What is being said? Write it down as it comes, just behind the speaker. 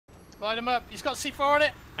Light him up. He's got C4 on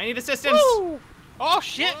it. I need assistance. Woo! Oh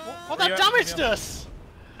shit! What that damaged us?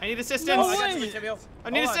 I need assistance. No way. I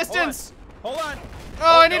need assistance. Hold on.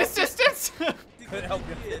 Oh, I need assistance. Couldn't help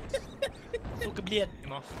you.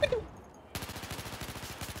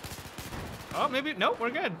 Oh, maybe. No, we're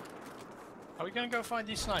good. Are we gonna go find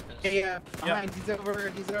these snipers? Yeah, behind. He's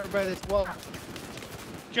over by this wall.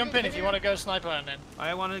 Jump in if you want to go sniper hunting.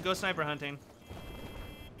 I want to go sniper hunting.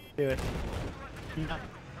 Do it. Can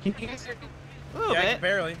you guys hear me? A little Yeah, bit.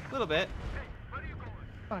 barely. A little bit.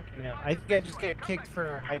 Fucking hell. I think I just got kicked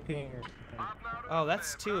for high ping or something. Oh,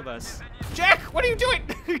 that's two of us. Jack, what are you doing?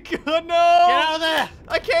 Oh, no! Get out of there!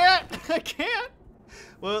 I can't! I can't!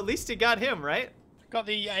 Well, at least you got him, right? Got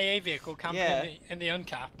the AA vehicle camping in the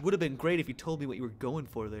uncap. Would have been great if you told me what you were going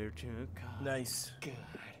for there, Jack. God. Nice. God.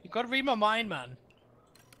 You've got to read my mind, man.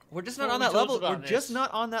 We're just not What on we that talked level. about We're just this.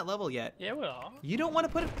 not on that level yet. Yeah, we are. You don't want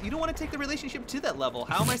to put it. You don't want to take the relationship to that level.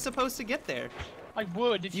 How am I supposed to get there? I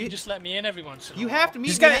would if you just let me in every once in a You while. have to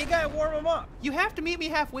meet You me. gotta warm him up. You have to meet me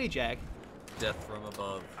halfway, Jack. Death from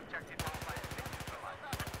above.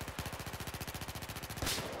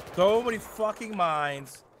 So many fucking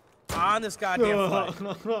mines on this goddamn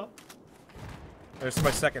flight. There's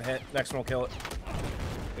my second hit. Next one will kill it.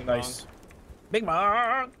 Nice. Big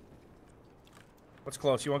bang. What's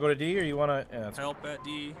close? You want to go to D or you want to? Yeah, that's... Help at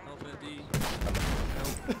D. Help at D.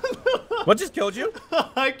 What just killed you?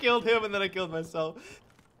 I killed him and then I killed myself.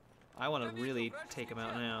 I want to really take him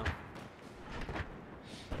out now.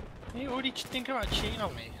 You already thinking about cheating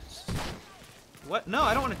on me. What? No,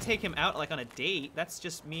 I don't want to take him out like on a date. That's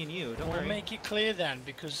just me and you. Don't We'll worry. make it clear then,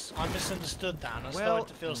 because I misunderstood that and I Well- started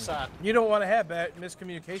to feel sad. You don't want to have bad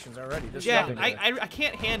miscommunications already. This Jack, is I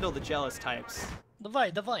can't handle the jealous types.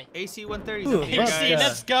 Davai. AC 130 is okay, AC, guys.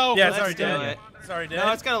 let's go. Yeah, Let's sorry, do Dad. it. Sorry, Dad.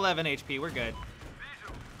 No, it's got 11 HP. We're good.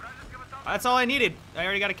 That's all I needed. I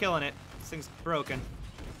already got a kill in it. This thing's broken.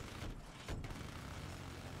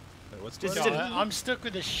 Wait, what's Just going sit- on? I'm stuck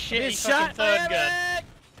with this shitty Get fucking shot third by gun. it!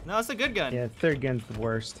 No, it's a good gun. Yeah, third gun's the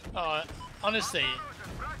worst. Honestly,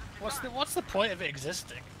 what's the point of it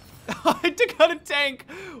existing? I took out a tank.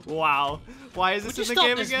 Wow. Why is this Would in you the stop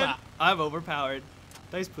game this again? map? I'm overpowered.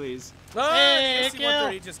 Nice, please. Oh, Hey,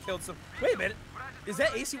 AC-130 just killed some. Wait a minute. Is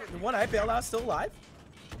that AC the one I bailed out still alive?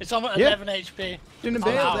 It's on at Yeah. 11 HP. Shouldn't Oh,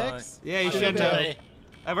 have bailed, wow. X. Yeah, you I feel should have. dirty.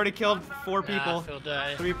 I've already killed 4 Nah, people. I feel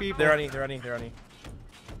dirty. 3 people. They're on E. They're on E. They're on E.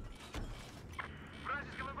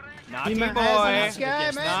 Naughty Need my boy. eyes on this guy,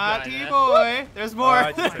 Against man. Naughty guy, boy. There's more.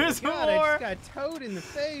 Alright, There's God, I more. just got towed in the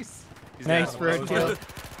face. He's Nice down. roadkill.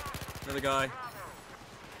 Another guy.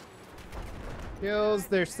 Kills.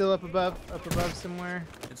 They're still up above somewhere.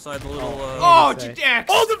 Inside the little. Oh, Say. Jax!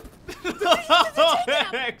 Oh, the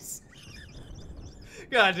X!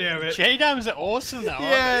 God damn it. J-Dams are awesome now,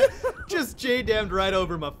 Yeah, aren't just J-damned right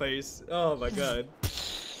over my face. Oh my god.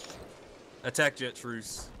 Attack jet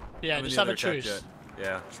truce. they? Yeah, I'm in just the have a other attack truce. jet.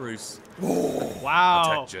 Yeah, truce.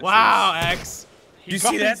 Wow. Attack jet Wow, X. You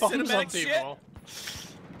see that bombs on cinematic shit? people.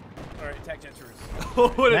 Alright, attack jet truce.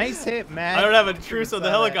 What a- Nice hit, Matt. I don't have a truce on the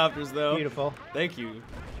Saw that. helicopters though. Beautiful. Thank you.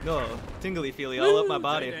 No, tingly feely all up my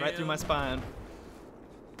body, J-Dam. right through my spine.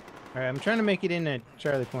 All right, I'm trying to make it into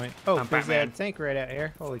Charlie Point. Oh, I'm there's Batman. that tank right out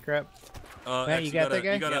here. Holy crap. Matt, Matt, you got that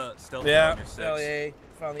guy? You got a stealth Yeah. on your 6. Hell yeah.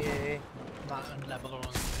 Found the AA. Mountain level on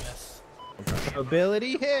this.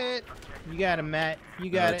 Ability hit. You got him, Matt. You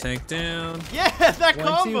got it. Tank down. Yeah, that 1-2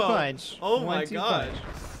 combo. punch. Oh my 1-2 god. punch.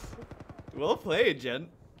 Well played, Jen.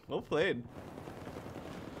 Well played.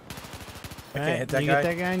 I All can't hit that you guy.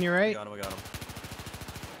 get that guy on your right? I got him.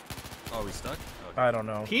 Oh, we stuck? Okay. I don't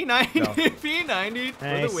know. P90, No. P90 for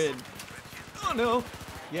Nice. the win. Oh no.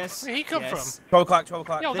 Yes. Where'd he come yes. 12 o'clock, 12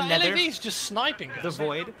 o'clock. Yo, The that nether. LAV's just sniping us. The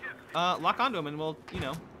void. Lock onto him and we'll, you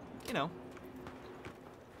know.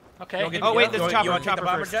 Okay. You wanna get Oh the- wait, you there's a wanna- chopper. you wanna take the Chopper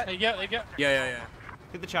bomber first. jet? There you go, there you go. Yeah.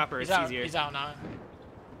 Hit the chopper. He's It's out, easier. he's out now.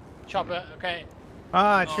 Chopper, okay.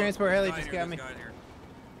 Ah, Oh, transport there's heli a guy just here, got me. there's a guy here.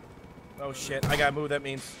 Oh shit, I gotta move, that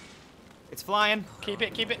means. It's flying. Keep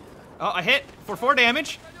it, keep it. Oh, I hit for 4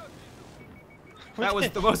 damage. That was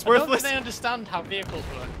the most I don't think worthless. they understand how vehicles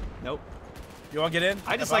work. Nope. You wanna get in?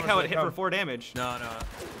 I just That like how bomber's it hit gonna for come. 4 damage. No. You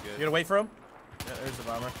Good. gonna wait for him? Yeah, there's the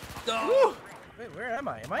bomber. Woo! Wait, where am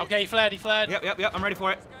I? Am I? Okay, he fled, he fled. Yep. I'm ready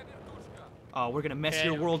for it. Oh, we're gonna mess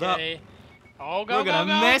your world up. okay. Oh, go, We're gonna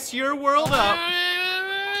go, go. mess your world up.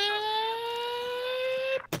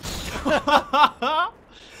 That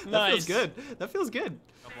feels Nice. good. That feels good.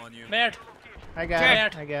 Up on you. Merde. I got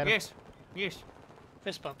Jared. him. I got him. Yes. Yes.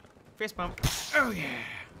 Fist bump. Fist bump. Oh yeah.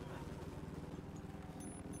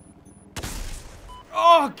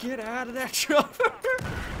 Oh, get out of that chopper.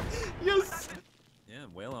 Yes. Yeah,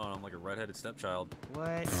 went wailing on him like a redheaded stepchild.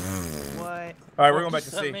 What? What? All right, we're What going back does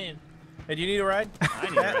to that C. mean? Hey, do you need a ride? I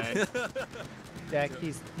need a ride. Jack,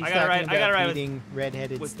 he's I gotta ride- talking I gotta about ride with- beating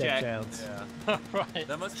redheaded with Jack. stepchilds. Yeah. Right.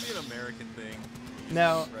 That must be an American thing.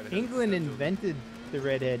 No, Redheaded England stepchild. invented the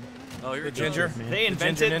redhead. Oh, here The it goes. ginger. Man. They The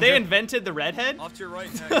ginger invented. ninja? They invented the redhead. Off to your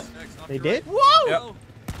right, next. Off They to your did? Right. Whoa! Go.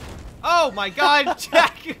 Oh my God,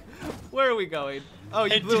 Jack! Where are we going? Oh,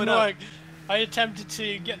 you It blew it didn't up. work. I attempted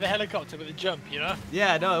to get the helicopter with a jump, you know?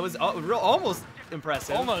 Yeah, no, it was almost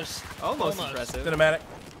impressive. Almost. Almost impressive. Cinematic.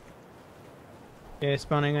 Yeah,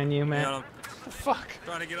 spawning on you, Man, Matt. I'm Fuck.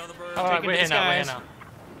 trying to get on the bird. Alright, Taking we're here these now, we're here guys. now.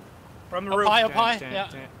 From the Up roof. high, up high. Yeah.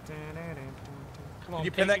 Dun, dun, dun, dun. Come on, Did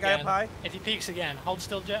you pin that peek guy again. up high? If he peeks again, hold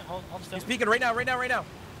still, Jet. Hold still. He's peeking right now, right now, right now.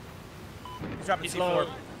 He's dropping He's C4. low.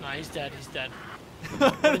 Nah, he's dead. He's dead.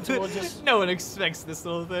 Running towards us. No one expects this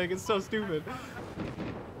little thing. It's so stupid.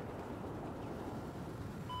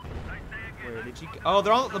 Where did you go? Oh,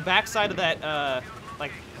 they're all at the back side of that,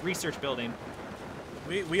 like, research building.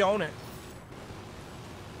 We own it.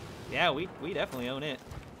 Yeah, we definitely own it.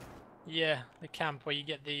 Yeah, the camp where you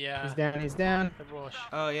get the He's down, he's down. the rush.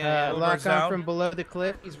 Oh, yeah, yeah. Wilbur's Lock on down. from below the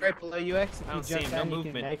cliff. He's right below you, X. If I you don't see jump him, no down, you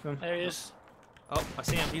movement. can knife him. There he is. Oh, I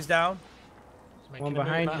see him. He's down. He's making One a move,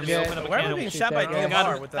 behind Matt. you, Let me Jet. open up a Why are can we of- being Shoot shot by that guy.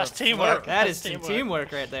 DMR with That's the teamwork. That That's is some teamwork.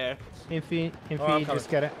 teamwork right there. Infy, I'm just coming.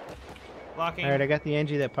 got it. Blocking, Alright, I got the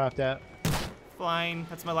NG that popped out. flying.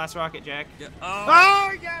 That's my last rocket, Jack. Yeah. Oh,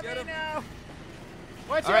 you got me now.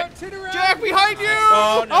 Watch All right. out, to the right! Jack, behind you!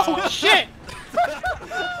 Oh, no. Oh shit!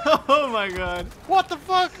 Oh my God. What the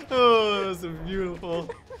fuck? Oh, that was beautiful.